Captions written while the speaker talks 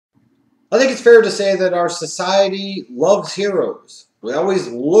I think it's fair to say that our society loves heroes. We always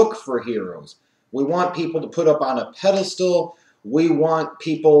look for heroes. We want people to put up on a pedestal. We want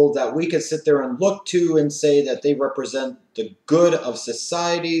people that we can sit there and look to and say that they represent the good of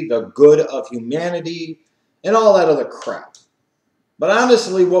society, the good of humanity, and all that other crap. But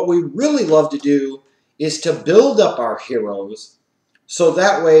honestly, what we really love to do is to build up our heroes so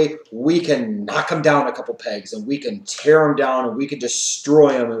that way we can knock them down a couple pegs and we can tear them down and we can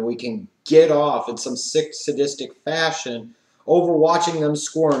destroy them and we can get off in some sick, sadistic fashion over watching them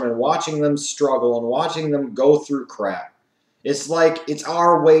squirm and watching them struggle and watching them go through crap. It's like it's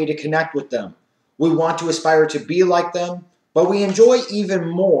our way to connect with them. We want to aspire to be like them, but we enjoy even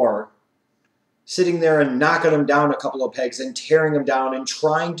more sitting there and knocking them down a couple of pegs and tearing them down and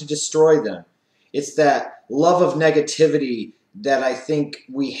trying to destroy them. It's that love of negativity that I think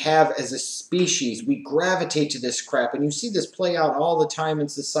we have as a species. We gravitate to this crap, and you see this play out all the time in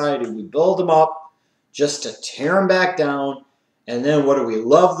society. We build them up just to tear them back down, and then what do we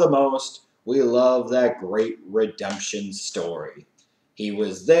love the most? We love that great redemption story. He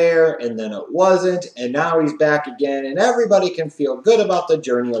was there, and then it wasn't, and now he's back again, and everybody can feel good about the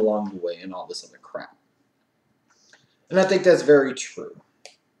journey along the way and all this other crap. And I think that's very true.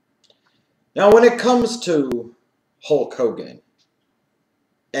 Now, when it comes to Hulk Hogan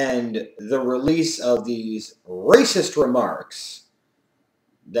and the release of these racist remarks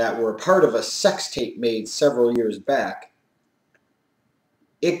that were part of a sex tape made several years back,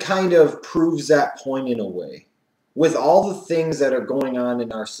 it kind of proves that point in a way. With all the things that are going on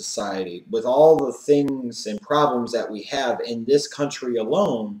in our society, with all the things and problems that we have in this country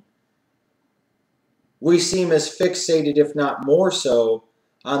alone, we seem as fixated, if not more so,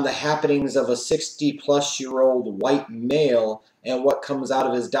 on the happenings of a 60-plus-year-old white male and what comes out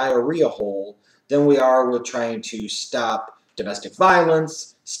of his diarrhea hole than we are with trying to stop domestic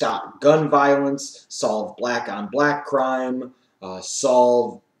violence, stop gun violence, solve black-on-black crime,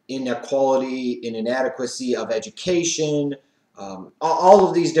 solve inequality and inadequacy of education, all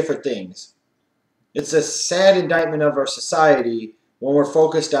of these different things. It's a sad indictment of our society when we're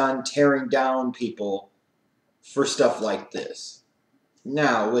focused on tearing down people for stuff like this.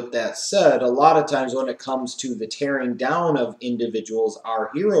 Now, with that said, a lot of times when it comes to the tearing down of individuals, our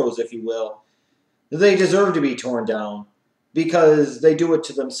heroes, if you will, they deserve to be torn down because they do it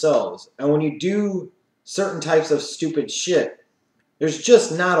to themselves. And when you do certain types of stupid shit, there's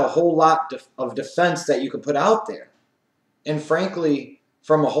just not a whole lot of defense that you can put out there. And frankly,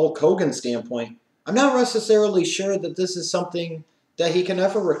 from a Hulk Hogan standpoint, I'm not necessarily sure that this is something that he can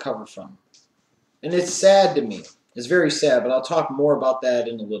ever recover from. And it's sad to me. It's very sad, but I'll talk more about that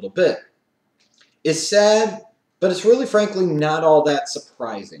in a little bit. It's sad, but it's really, frankly, not all that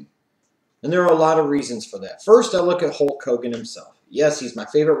surprising. And there are a lot of reasons for that. First, I look at Hulk Hogan himself. Yes, he's my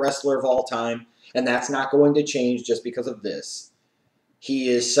favorite wrestler of all time, and that's not going to change just because of this. He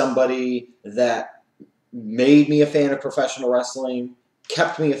is somebody that made me a fan of professional wrestling,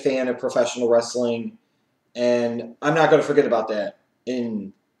 kept me a fan of professional wrestling, and I'm not going to forget about that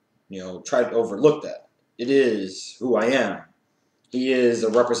and, try to overlook that. It is who I am. He is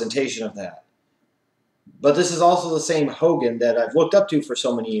a representation of that. But this is also the same Hogan that I've looked up to for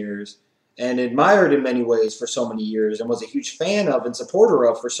so many years and admired in many ways for so many years and was a huge fan of and supporter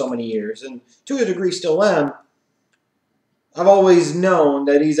of for so many years, and to a degree still am. I've always known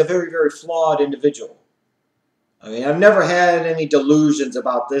that he's a very, very flawed individual. I mean, I've never had any delusions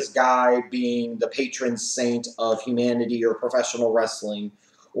about this guy being the patron saint of humanity or professional wrestling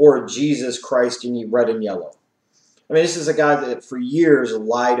or Jesus Christ in red and yellow. I mean, this is a guy that for years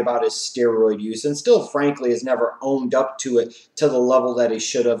lied about his steroid use and still, frankly, has never owned up to it to the level that he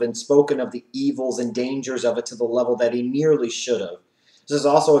should have and spoken of the evils and dangers of it to the level that he nearly should have. This is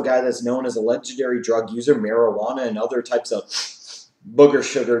also a guy that's known as a legendary drug user, marijuana, and other types of booger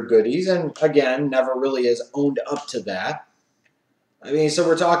sugar goodies, and again, never really has owned up to that. I mean, so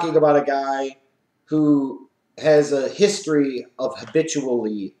we're talking about a guy who has a history of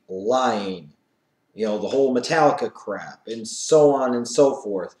habitually lying. The whole Metallica crap, and so on and so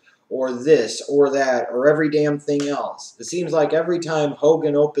forth, or this, or that, or every damn thing else. It seems like every time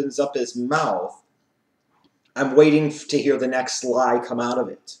Hogan opens up his mouth, I'm waiting to hear the next lie come out of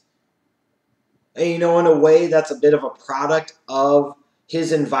it. And in a way, that's a bit of a product of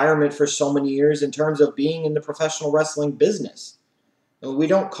his environment for so many years in terms of being in the professional wrestling business. We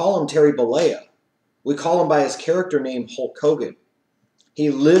don't call him Terry Bollea. We call him by his character name, Hulk Hogan. He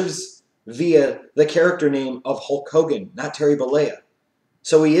lives via the character name of Hulk Hogan, not Terry Bollea.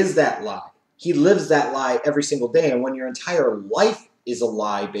 So he is that lie. He lives that lie every single day. And when your entire life is a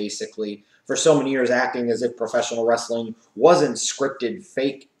lie, basically, for so many years acting as if professional wrestling wasn't scripted,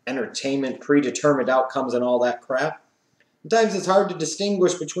 fake entertainment, predetermined outcomes, and all that crap. Sometimes it's hard to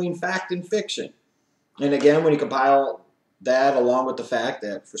distinguish between fact and fiction. And again, when you compile that along with the fact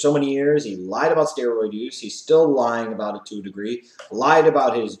that for so many years he lied about steroid use, he's still lying about it to a degree, lied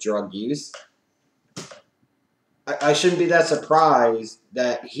about his drug use, I shouldn't be that surprised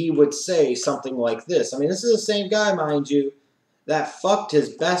that he would say something like this. I mean, this is the same guy, mind you, that fucked his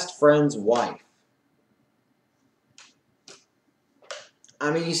best friend's wife.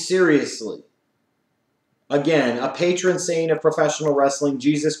 I mean, seriously. Again, a patron saint of professional wrestling,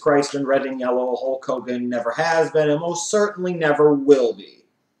 Jesus Christ in red and yellow, Hulk Hogan never has been and most certainly never will be.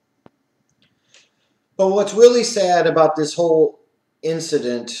 But what's really sad about this whole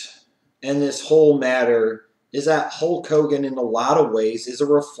incident and this whole matter is that Hulk Hogan, in a lot of ways, is a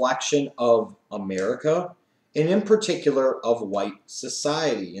reflection of America, and in particular of white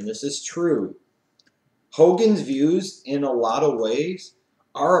society. And this is true. Hogan's views, in a lot of ways,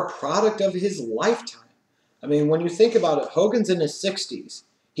 are a product of his lifetime. I mean, when you think about it, Hogan's in his 60s.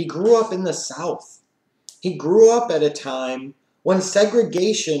 He grew up in the South. He grew up at a time when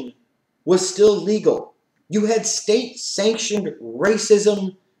segregation was still legal. You had state-sanctioned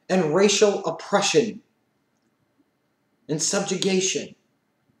racism and racial oppression and subjugation.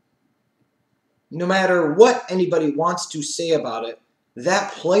 No matter what anybody wants to say about it,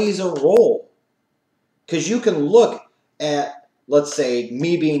 that plays a role. Because you can look at, let's say,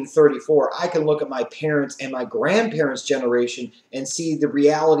 me being 34, I can look at my parents' and my grandparents' generation and see the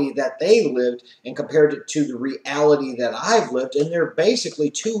reality that they lived and compared it to the reality that I've lived, and they're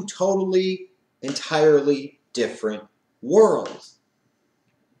basically two totally, entirely different worlds.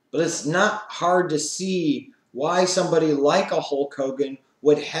 But it's not hard to see why somebody like a Hulk Hogan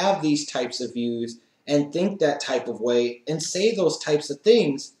would have these types of views and think that type of way and say those types of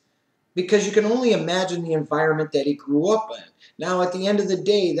things, because you can only imagine the environment that he grew up in. Now, at the end of the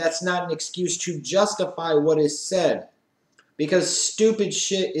day, that's not an excuse to justify what is said, because stupid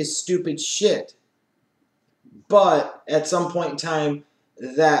shit is stupid shit. But at some point in time,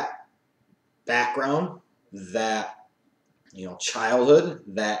 that background, that childhood,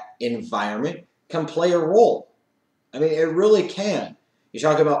 that environment can play a role. I mean, it really can. You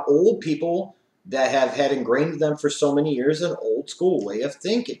talk about old people that have had ingrained in them for so many years an old school way of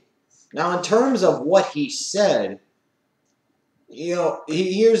thinking. Now, in terms of what he said,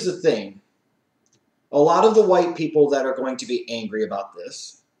 here's the thing. A lot of the white people that are going to be angry about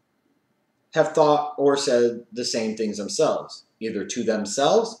this have thought or said the same things themselves, either to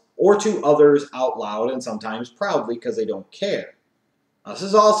themselves or to others out loud and sometimes proudly because they don't care. Now, this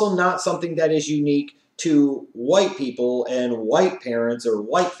is also not something that is unique to white people and white parents or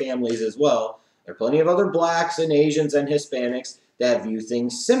white families as well. There are plenty of other blacks and Asians and Hispanics that view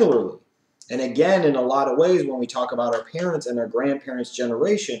things similarly. And again, in a lot of ways, when we talk about our parents and our grandparents'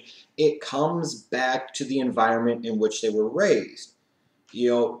 generation, it comes back to the environment in which they were raised.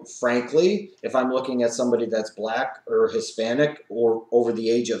 Frankly, if I'm looking at somebody that's black or Hispanic or over the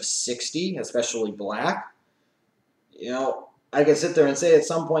age of 60, especially black, I can sit there and say at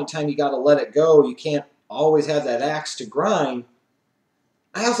some point in time you got to let it go. You can't always have that axe to grind.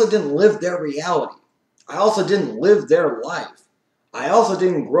 I also didn't live their reality. I also didn't live their life. I also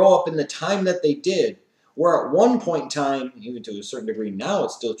didn't grow up in the time that they did, where at one point in time, even to a certain degree now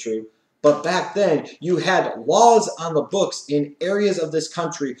it's still true, but back then you had laws on the books in areas of this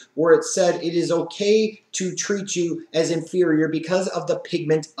country where it said it is okay to treat you as inferior because of the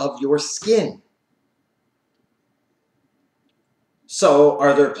pigment of your skin. So,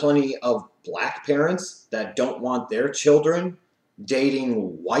 are there plenty of black parents that don't want their children dating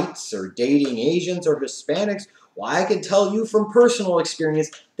whites or dating Asians or Hispanics? Well, I can tell you from personal experience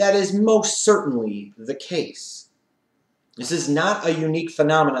that is most certainly the case. This is not a unique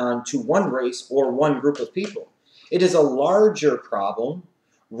phenomenon to one race or one group of people. It is a larger problem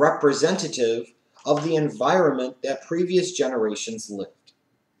representative of the environment that previous generations lived.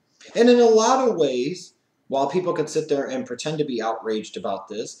 And in a lot of ways, while people can sit there and pretend to be outraged about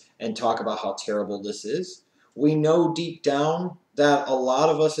this and talk about how terrible this is, we know deep down that a lot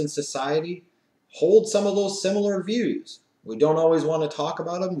of us in society hold some of those similar views. We don't always want to talk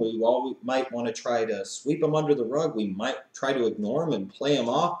about them. We might want to try to sweep them under the rug. We might try to ignore them and play them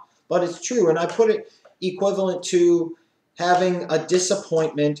off. But it's true, and I put it equivalent to having a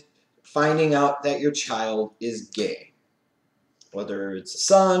disappointment finding out that your child is gay. Whether it's a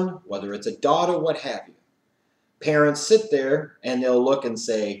son, whether it's a daughter, what have you. Parents sit there and they'll look and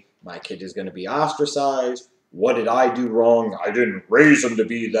say, my kid is going to be ostracized. What did I do wrong? I didn't raise them to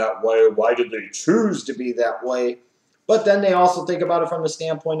be that way. Why did they choose to be that way? But then they also think about it from the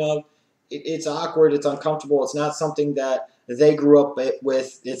standpoint of it's awkward, it's uncomfortable, it's not something that they grew up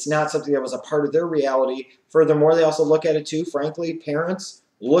with. It's not something that was a part of their reality. Furthermore, they also look at it too, frankly, parents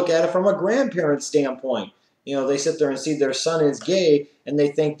look at it from a grandparent standpoint. You know, they sit there and see their son is gay and they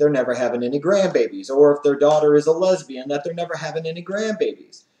think they're never having any grandbabies. Or if their daughter is a lesbian, that they're never having any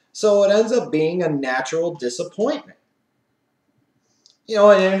grandbabies. So it ends up being a natural disappointment. You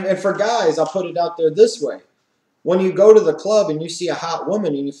know, and for guys, I'll put it out there this way. When you go to the club and you see a hot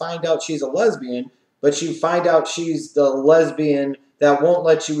woman and you find out she's a lesbian, but you find out she's the lesbian that won't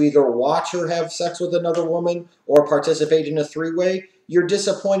let you either watch her have sex with another woman or participate in a three-way, you're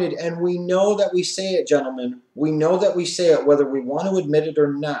disappointed. And we know that we say it, gentlemen. We know that we say it whether we want to admit it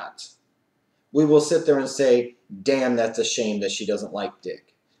or not. We will sit there and say, damn, that's a shame that she doesn't like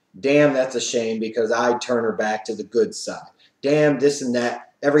dick. Damn, that's a shame because I'd turn her back to the good side. Damn, this and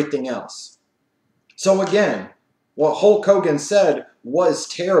that, everything else. So again, what Hulk Hogan said was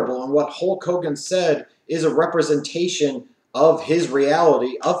terrible, and what Hulk Hogan said is a representation of his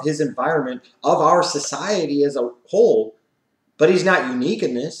reality, of his environment, of our society as a whole. But he's not unique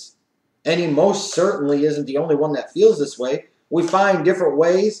in this, and he most certainly isn't the only one that feels this way. We find different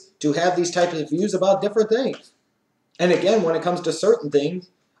ways to have these types of views about different things. And again, when it comes to certain things,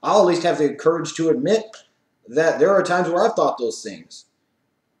 I'll at least have the courage to admit that there are times where I've thought those things.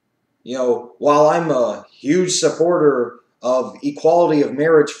 You know, while I'm a huge supporter of equality of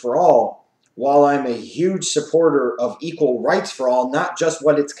marriage for all, while I'm a huge supporter of equal rights for all, not just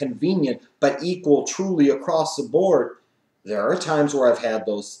when it's convenient, but equal truly across the board, there are times where I've had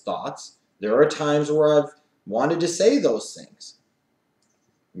those thoughts. There are times where I've wanted to say those things.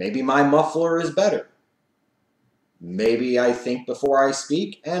 Maybe my muffler is better. Maybe I think before I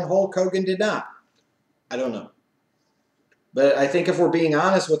speak, and Hulk Hogan did not. I don't know. But I think if we're being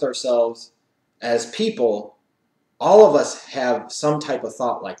honest with ourselves as people, all of us have some type of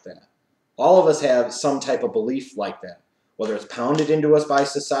thought like that. All of us have some type of belief like that. Whether it's pounded into us by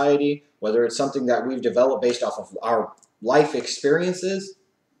society, whether it's something that we've developed based off of our life experiences,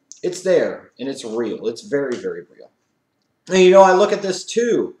 it's there and it's real. It's very, very real. And you know, I look at this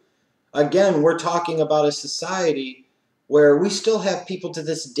too. Again, we're talking about a society where we still have people to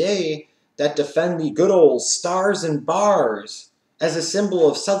this day that defend the good old stars and bars as a symbol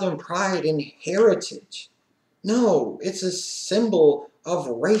of Southern pride and heritage. No, it's a symbol of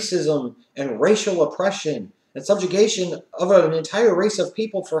racism and racial oppression and subjugation of an entire race of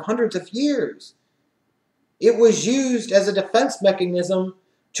people for hundreds of years. It was used as a defense mechanism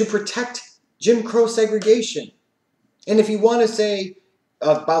to protect Jim Crow segregation. And if you want to say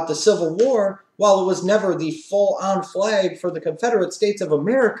about the Civil War, while it was never the full-on flag for the Confederate States of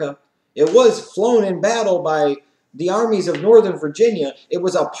America, it was flown in battle by the armies of Northern Virginia. It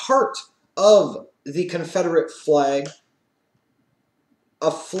was a part of the Confederate flag,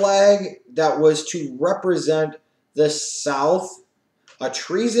 a flag that was to represent the South, a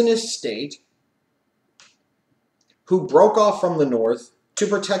treasonous state who broke off from the North to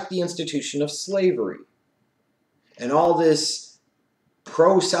protect the institution of slavery. And all this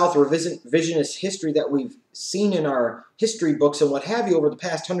pro-South revisionist history that we've seen in our history books and what have you over the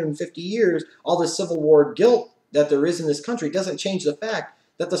past 150 years, all the Civil War guilt that there is in this country doesn't change the fact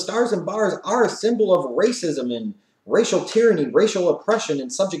that the stars and bars are a symbol of racism and racial tyranny, racial oppression,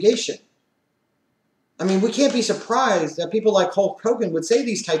 and subjugation. I mean, we can't be surprised that people like Hulk Hogan would say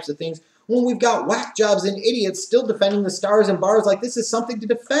these types of things when we've got whack jobs and idiots still defending the stars and bars like this is something to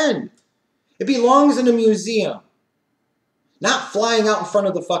defend. It belongs in a museum, not flying out in front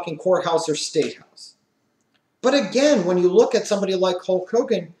of the fucking courthouse or state house. But again, when you look at somebody like Hulk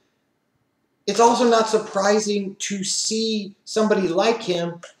Hogan, it's also not surprising to see somebody like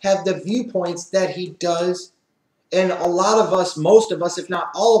him have the viewpoints that he does, and a lot of us, most of us, if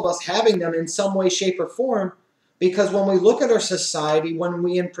not all of us, having them in some way, shape, or form, because when we look at our society, when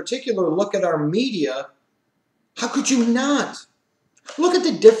we in particular look at our media, how could you not? Look at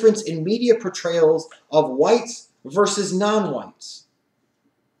the difference in media portrayals of whites versus non-whites.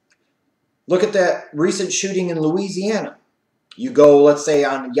 Look at that recent shooting in Louisiana. You go, let's say,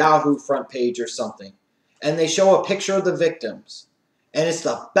 on Yahoo front page or something, and they show a picture of the victims, and it's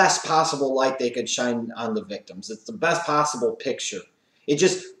the best possible light they could shine on the victims. It's the best possible picture. It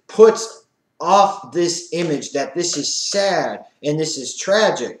just puts off this image that this is sad and this is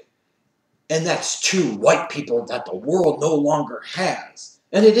tragic, and that's two white people that the world no longer has.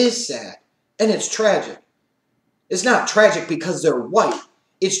 And it is sad, and it's tragic. It's not tragic because they're white.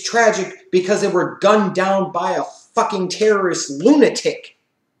 It's tragic because they were gunned down by a fucking terrorist lunatic.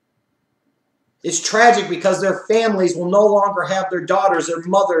 It's tragic because their families will no longer have their daughters, their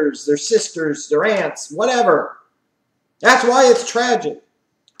mothers, their sisters, their aunts, whatever. That's why it's tragic.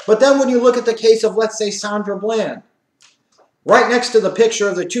 But then when you look at the case of, let's say, Sandra Bland, Right next to the picture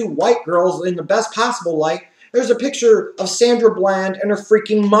of the two white girls in the best possible light, there's a picture of Sandra Bland and her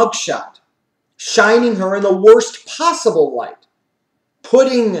freaking mugshot, shining her in the worst possible light,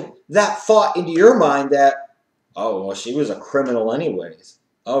 putting that thought into your mind that, oh, well, she was a criminal anyways.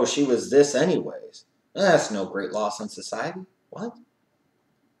 Oh, she was this anyways. That's no great loss on society. What?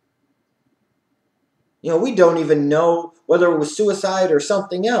 You know, we don't even know whether it was suicide or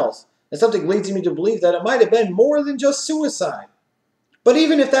something else. And something leads me to believe that it might have been more than just suicide. But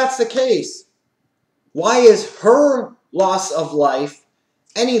even if that's the case, why is her loss of life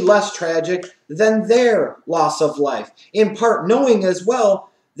any less tragic than their loss of life? In part knowing as well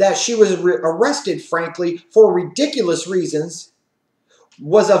that she was arrested, frankly, for ridiculous reasons,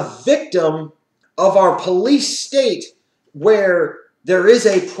 was a victim of our police state where there is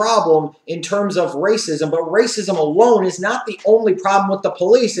a problem in terms of racism, but racism alone is not the only problem with the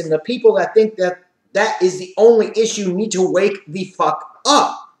police, and the people that think that that is the only issue need to wake the fuck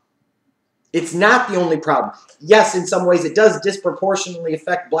up. It's not the only problem. Yes, in some ways it does disproportionately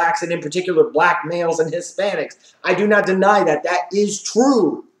affect blacks, and in particular black males and Hispanics. I do not deny that. That is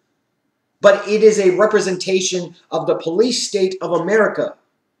true. But it is a representation of the police state of America.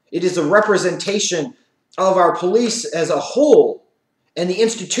 It is a representation of our police as a whole and the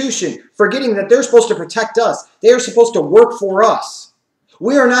institution, forgetting that they're supposed to protect us. They are supposed to work for us.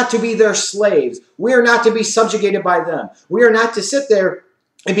 We are not to be their slaves. We are not to be subjugated by them. We are not to sit there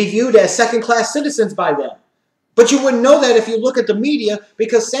and be viewed as second-class citizens by them. But you wouldn't know that if you look at the media,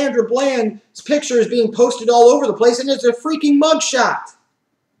 because Sandra Bland's picture is being posted all over the place and it's a freaking mugshot.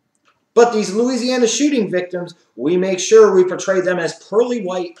 But these Louisiana shooting victims, we make sure we portray them as pearly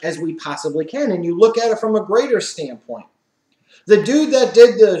white as we possibly can. And you look at it from a greater standpoint. The dude that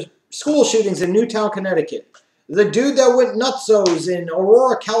did the school shootings in Newtown, Connecticut. The dude that went nutsos in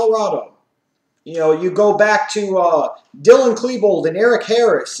Aurora, Colorado. You know, you go back to Dylan Klebold and Eric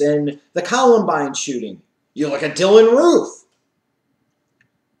Harris and the Columbine shooting. You look at Dylan Roof.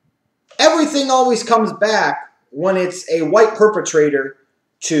 Everything always comes back when it's a white perpetrator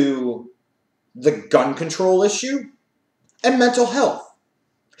to the gun control issue and mental health.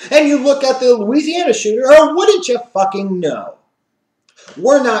 And you look at the Louisiana shooter, oh, wouldn't you fucking know?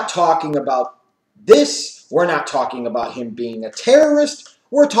 We're not talking about this. We're not talking about him being a terrorist.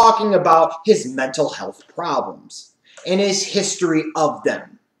 We're talking about his mental health problems and his history of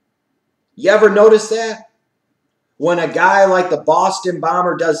them. You ever notice that? When a guy like the Boston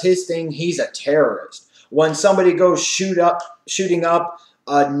bomber does his thing, he's a terrorist. When somebody goes shooting up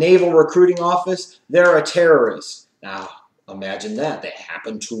a naval recruiting office, they're a terrorist. Now, imagine that. They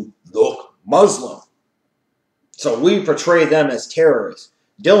happen to look Muslim. So we portray them as terrorists.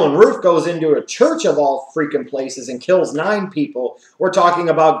 Dylan Roof goes into a church of all freaking places and kills 9 people. We're talking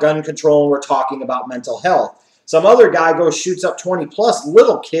about gun control and we're talking about mental health. Some other guy goes shoots up 20 plus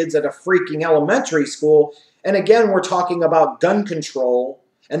little kids at a freaking elementary school. And again, we're talking about gun control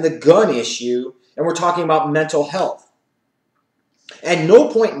and the gun issue, and we're talking about mental health. At no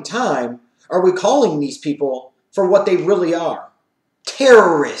point in time are we calling these people for what they really are.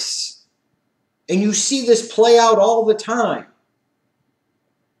 Terrorists. And you see this play out all the time.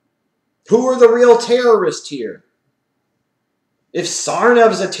 Who are the real terrorists here? If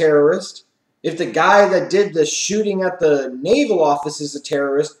Sarnev's a terrorist, if the guy that did the shooting at the naval office is a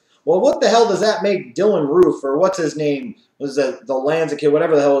terrorist, well, what the hell does that make Dylan Roof, or what's his name, was the Lanza kid,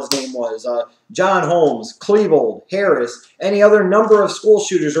 whatever the hell his name was, John Holmes, Klebold, Harris, any other number of school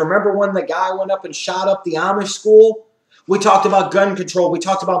shooters? Remember when the guy went up and shot up the Amish school? We talked about gun control. We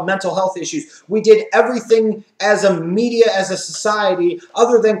talked about mental health issues. We did everything as a media, as a society,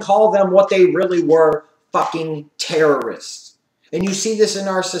 other than call them what they really were, fucking terrorists. And you see this in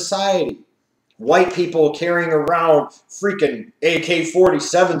our society. White people carrying around freaking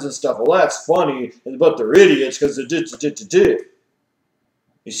AK-47s and stuff. Well, that's funny, but they're idiots because they're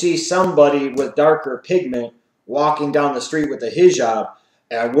You see somebody with darker pigment walking down the street with a hijab,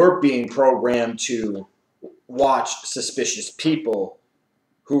 and we're being programmed to watch suspicious people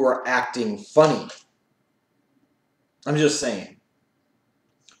who are acting funny. I'm just saying.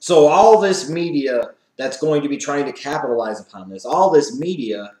 So all this media that's going to be trying to capitalize upon this, all this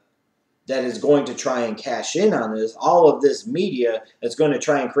media that is going to try and cash in on this, all of this media that's going to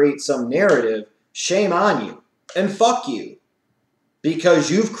try and create some narrative, shame on you. And fuck you. Because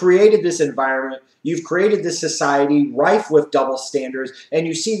you've created this environment, you've created this society rife with double standards, and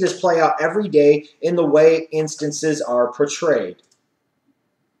you see this play out every day in the way instances are portrayed.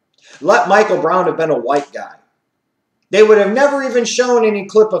 Let Michael Brown have been a white guy. They would have never even shown any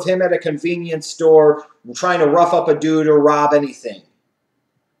clip of him at a convenience store trying to rough up a dude or rob anything.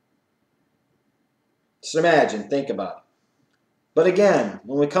 Just imagine, think about it. But again,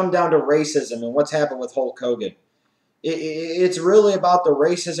 when we come down to racism and what's happened with Hulk Hogan, it's really about the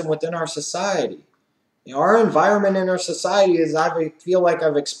racism within our society. You know, our environment in our society, as I feel like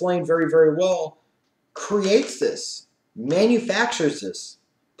I've explained very, very well, creates this, manufactures this,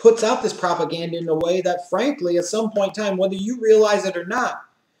 puts out this propaganda in a way that, frankly, at some point in time, whether you realize it or not,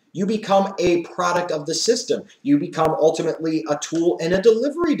 you become a product of the system. You become ultimately a tool and a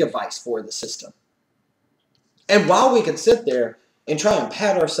delivery device for the system. And while we can sit there and try and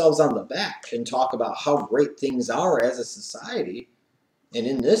pat ourselves on the back and talk about how great things are as a society, and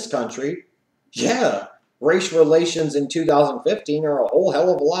in this country, yeah, race relations in 2015 are a whole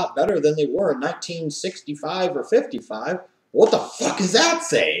hell of a lot better than they were in 1965 or 55. What the fuck is that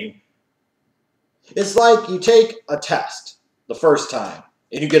saying? It's like you take a test the first time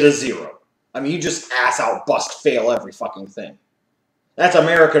and you get a 0. I mean, you just ass out, bust, fail every fucking thing. That's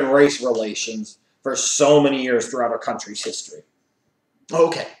American race relations for so many years throughout our country's history.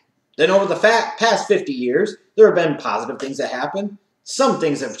 Okay. Then over the past 50 years, there have been positive things that happened. Some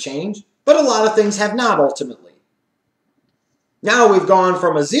things have changed, but a lot of things have not ultimately. Now we've gone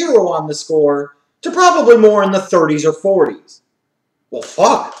from a 0 on the score to probably more in the 30s or 40s. Well,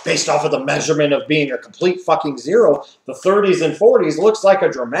 fuck, based off of the measurement of being a complete fucking 0, the 30s and 40s looks like a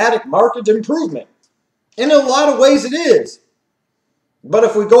dramatic marked improvement. In a lot of ways it is. But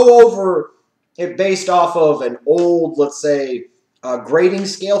if we go over it based off of an old, let's say, grading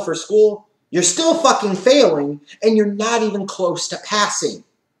scale for school, you're still fucking failing, and you're not even close to passing.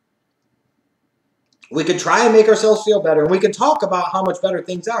 We could try and make ourselves feel better, and we can talk about how much better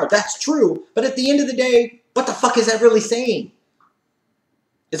things are. That's true, but at the end of the day, what the fuck is that really saying?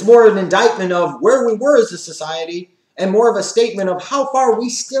 It's more an indictment of where we were as a society, and more of a statement of how far we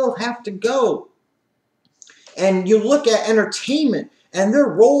still have to go. And you look at entertainment and their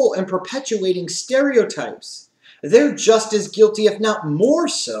role in perpetuating stereotypes. They're just as guilty, if not more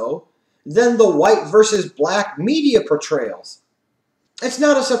so, than the white versus black media portrayals. It's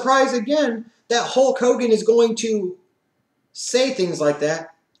not a surprise, again, that Hulk Hogan is going to say things like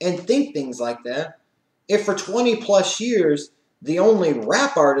that and think things like that if for 20 plus years the only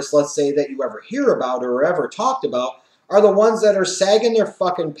rap artists, let's say, that you ever hear about or ever talked about are the ones that are sagging their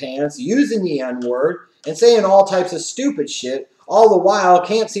fucking pants, using the N-word, and saying all types of stupid shit, all the while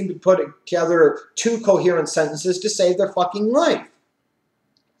can't seem to put together 2 coherent sentences to save their fucking life.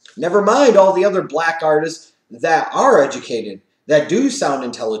 Never mind all the other black artists that are educated, that do sound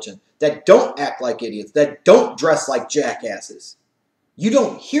intelligent, that don't act like idiots, that don't dress like jackasses. You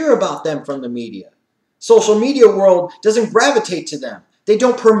don't hear about them from the media. Social media world doesn't gravitate to them. They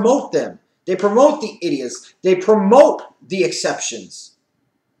don't promote them. They promote the idiots. They promote the exceptions.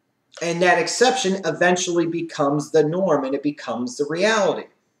 And that exception eventually becomes the norm and it becomes the reality.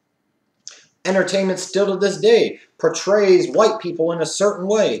 Entertainment still to this day portrays white people in a certain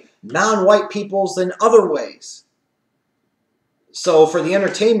way, non-white peoples in other ways. So for the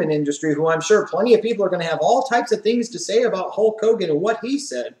entertainment industry, who I'm sure plenty of people are going to have all types of things to say about Hulk Hogan and what he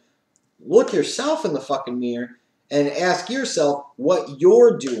said, look yourself in the fucking mirror and ask yourself what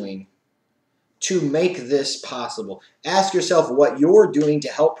you're doing to make this possible. Ask yourself what you're doing to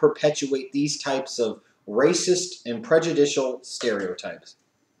help perpetuate these types of racist and prejudicial stereotypes.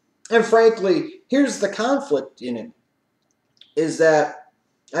 And frankly, here's the conflict in it, is that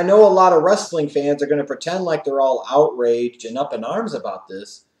I know a lot of wrestling fans are going to pretend like they're all outraged and up in arms about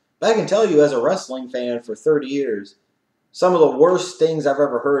this, but I can tell you as a wrestling fan for 30 years, some of the worst things I've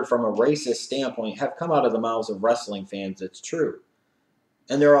ever heard from a racist standpoint have come out of the mouths of wrestling fans. It's true.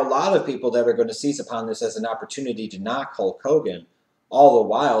 And there are a lot of people that are going to seize upon this as an opportunity to knock Hulk Hogan, all the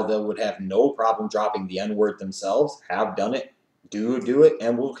while they would have no problem dropping the N-word themselves, have done it, do it,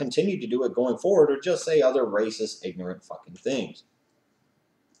 and will continue to do it going forward, or just say other racist, ignorant fucking things.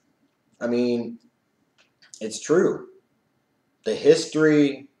 I mean, it's true. The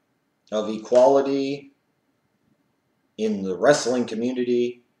history of equality in the wrestling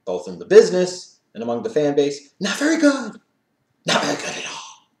community, both in the business and among the fan base, not very good. Not very good at all.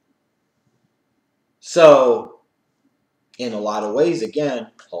 So, in a lot of ways,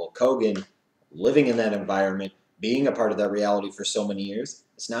 again, Hulk Hogan, living in that environment, being a part of that reality for so many years,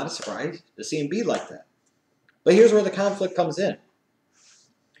 it's not a surprise to see him be like that. But here's where the conflict comes in.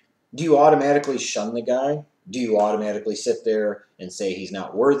 Do you automatically shun the guy? Do you automatically sit there and say he's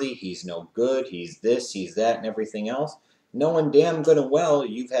not worthy, he's no good, he's this, he's that, and everything else? Knowing damn good and well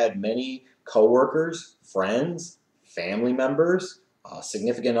you've had many coworkers, friends, family members,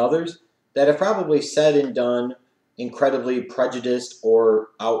 significant others that have probably said and done incredibly prejudiced or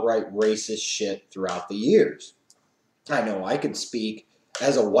outright racist shit throughout the years. I know I could speak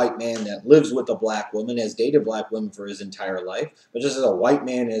as a white man that lives with a black woman, has dated black women for his entire life, but just as a white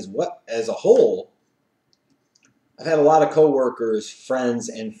man as a whole, I've had a lot of coworkers, friends,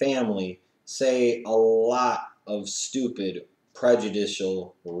 and family say a lot of stupid,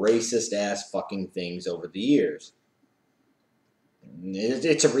 prejudicial, racist-ass fucking things over the years.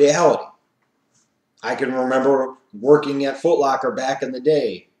 It's a reality. I can remember working at Foot Locker back in the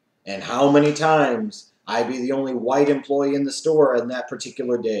day, and how many times I'd be the only white employee in the store on that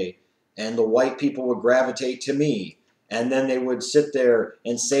particular day, and the white people would gravitate to me, and then they would sit there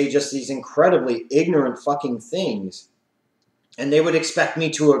and say just these incredibly ignorant fucking things, and they would expect me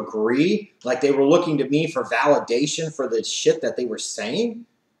to agree, like they were looking to me for validation for the shit that they were saying,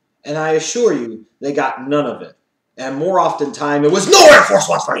 and I assure you, they got none of it. And more often time, it was no Air Force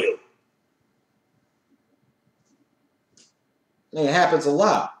One for you. And it happens a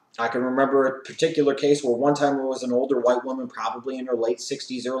lot. I can remember a particular case where one time there was an older white woman, probably in her late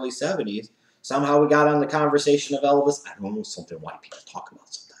 60s, early 70s. Somehow we got on the conversation of Elvis. I don't know, something white people talk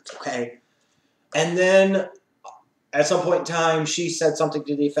about sometimes, okay? And then at some point in time, she said something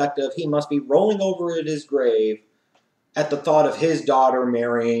to the effect of, he must be rolling over at his grave at the thought of his daughter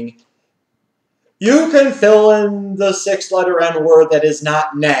marrying. You can fill in the 6-letter N-word that is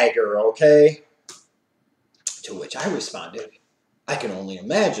not nagger, okay? To which I responded, I can only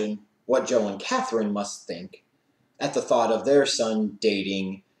imagine what Joe and Catherine must think at the thought of their son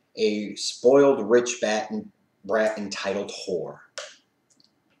dating a spoiled rich brat entitled whore.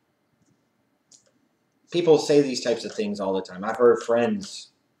 People say these types of things all the time. I've heard friends,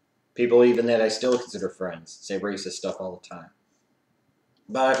 people even that I still consider friends, say racist stuff all the time.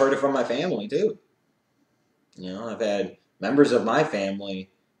 But I've heard it from my family too. You know, I've had members of my family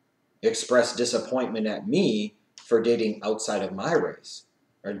express disappointment at me for dating outside of my race,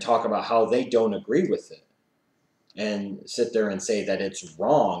 or talk about how they don't agree with it, and sit there and say that it's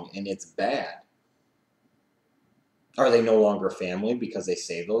wrong and it's bad. Are they no longer family because they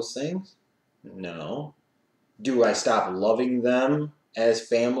say those things? No. Do I stop loving them as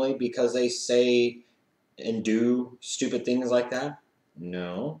family because they say and do stupid things like that?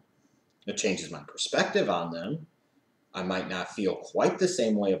 No. It changes my perspective on them. I might not feel quite the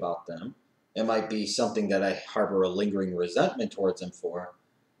same way about them. It might be something that I harbor a lingering resentment towards them for.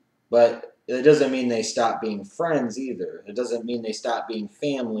 But it doesn't mean they stop being friends either. It doesn't mean they stop being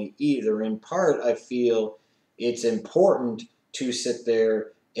family either. In part, I feel it's important to sit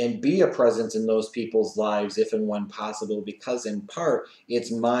there and be a presence in those people's lives if and when possible, because in part,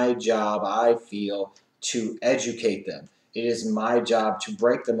 it's my job, I feel, to educate them. It is my job to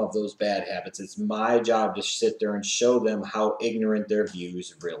break them of those bad habits. It's my job to sit there and show them how ignorant their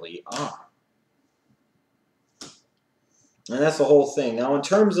views really are. And that's the whole thing. Now, in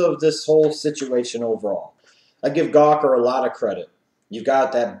terms of this whole situation overall, I give Gawker a lot of credit. You've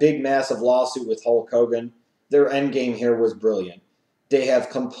got that big, massive lawsuit with Hulk Hogan. Their endgame here was brilliant. They have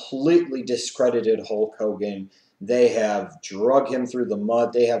completely discredited Hulk Hogan. They have drug him through the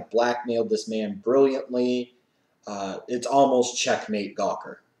mud. They have blackmailed this man brilliantly. It's almost checkmate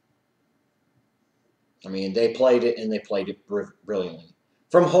Gawker. I mean, they played it, and they played it brilliantly.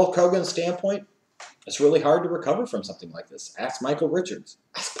 From Hulk Hogan's standpoint, it's really hard to recover from something like this. Ask Michael Richards.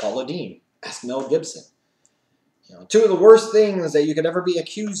 Ask Paula Deen. Ask Mel Gibson. You know, two of the worst things that you could ever be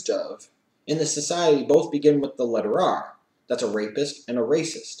accused of in this society both begin with the letter R. That's a rapist and a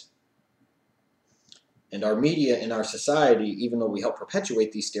racist. And our media and our society, even though we help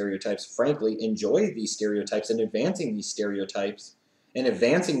perpetuate these stereotypes, frankly, enjoy these stereotypes and advancing these stereotypes and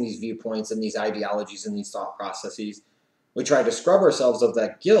advancing these viewpoints and these ideologies and these thought processes. We try to scrub ourselves of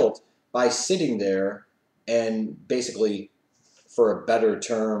that guilt by sitting there and basically, for a better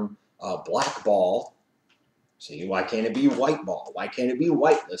term, blackball. See, why can't it be white ball? Why can't it be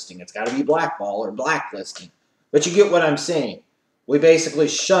whitelisting? It's got to be blackball or blacklisting. But you get what I'm saying. We basically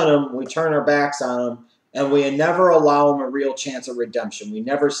shun them, we turn our backs on them, and we never allow them a real chance of redemption. We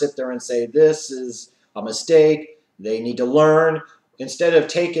never sit there and say, this is a mistake, they need to learn. Instead of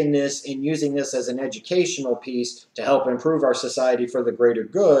taking this and using this as an educational piece to help improve our society for the greater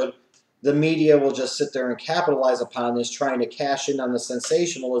good, the media will just sit there and capitalize upon this, trying to cash in on the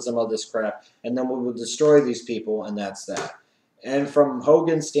sensationalism of this crap, and then we will destroy these people, and that's that. And from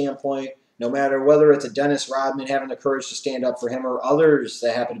Hogan's standpoint, no matter whether it's a Dennis Rodman having the courage to stand up for him, or others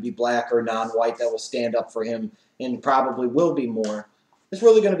that happen to be black or non-white that will stand up for him, and probably will be more, it's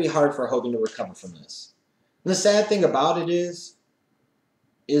really going to be hard for Hogan to recover from this. And the sad thing about it is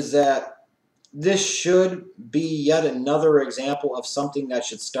that this should be yet another example of something that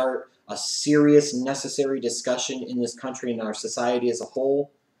should start a serious, necessary discussion in this country and our society as a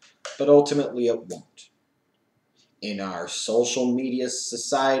whole, but ultimately it won't. in our social media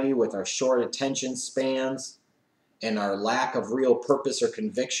society with our short attention spans and our lack of real purpose or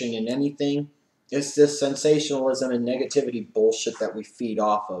conviction in anything. It's this sensationalism and negativity bullshit that we feed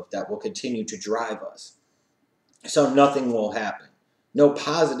off of that will continue to drive us. So nothing will happen. No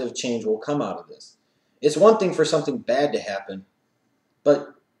positive change will come out of this. It's one thing for something bad to happen,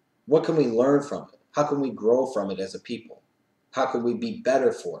 but what can we learn from it? How can we grow from it as a people? How can we be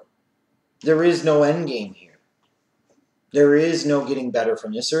better for it? There is no end game here. There is no getting better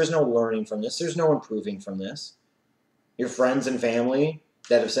from this. There is no learning from this. There's no improving from this. Your friends and family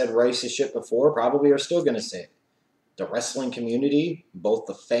that have said racist shit before probably are still going to say it. The wrestling community, both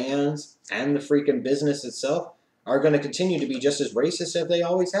the fans and the freaking business itself, are going to continue to be just as racist as they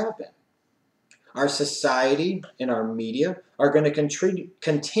always have been. Our society and our media are going to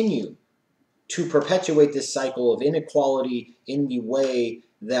continue to perpetuate this cycle of inequality in the way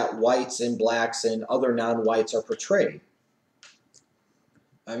that whites and blacks and other non-whites are portrayed.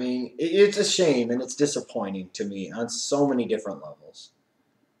 I mean, it's a shame and it's disappointing to me on so many different levels.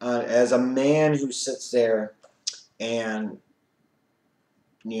 As a man who sits there and,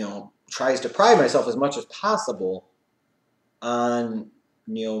 tries to pride myself as much as possible on,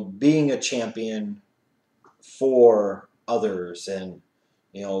 being a champion for others and,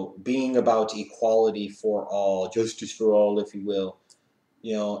 being about equality for all, justice for all, if you will,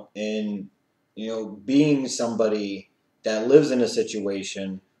 and, being somebody that lives in a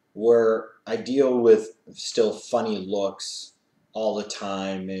situation where I deal with still funny looks all the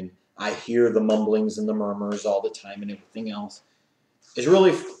time and I hear the mumblings and the murmurs all the time and everything else. It's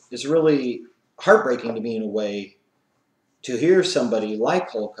really heartbreaking to me in a way to hear somebody like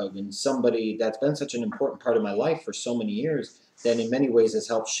Hulk Hogan, somebody that's been such an important part of my life for so many years, that in many ways has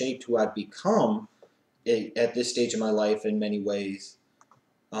helped shape who I've become at this stage of my life in many ways.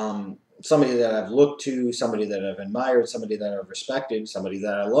 Somebody that I've looked to, somebody that I've admired, somebody that I've respected, somebody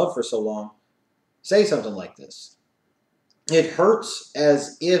that I love for so long, say something like this. It hurts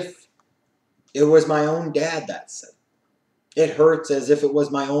as if it was my own dad that said it. It hurts as if it was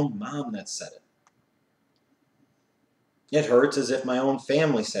my own mom that said it. It hurts as if my own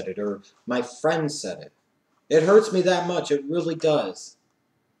family said it or my friends said it. It hurts me that much. It really does.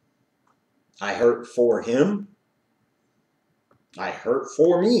 I hurt for him. I hurt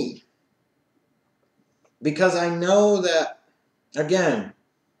for me. Because I know that, again,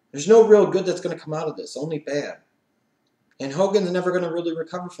 there's no real good that's going to come out of this, only bad. And Hogan's never going to really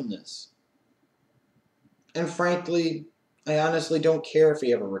recover from this. And frankly, I honestly don't care if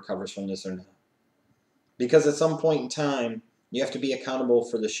he ever recovers from this or not. Because at some point in time, you have to be accountable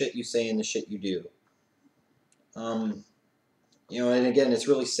for the shit you say and the shit you do. And again, it's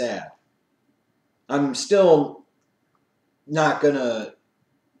really sad. I'm still not going to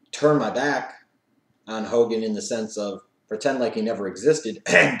turn my back on Hogan in the sense of pretend like he never existed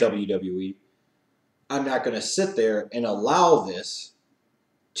in WWE. I'm not going to sit there and allow this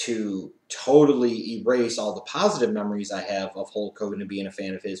to totally erase all the positive memories I have of Hulk Hogan and being a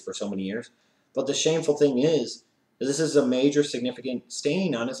fan of his for so many years. But the shameful thing is that this is a major significant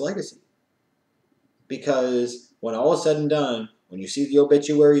stain on his legacy. Because when all is said and done, when you see the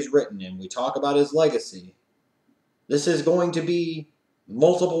obituaries written and we talk about his legacy, this is going to be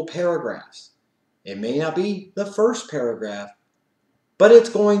multiple paragraphs. It may not be the first paragraph, but it's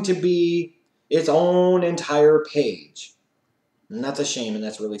going to be its own entire page. And that's a shame, and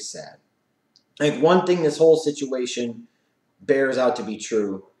that's really sad. I think one thing this whole situation bears out to be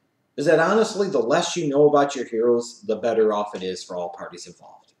true is that honestly, the less you know about your heroes, the better off it is for all parties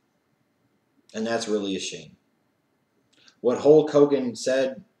involved. And that's really a shame. What Hulk Hogan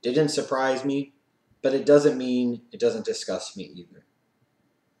said didn't surprise me, but it doesn't mean it doesn't disgust me either.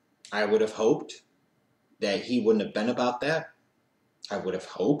 I would have hoped that he wouldn't have been about that. I would have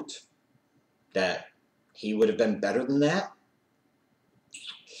hoped that he would have been better than that.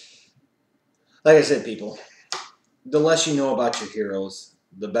 Like I said, people, the less you know about your heroes,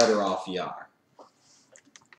 the better off you are.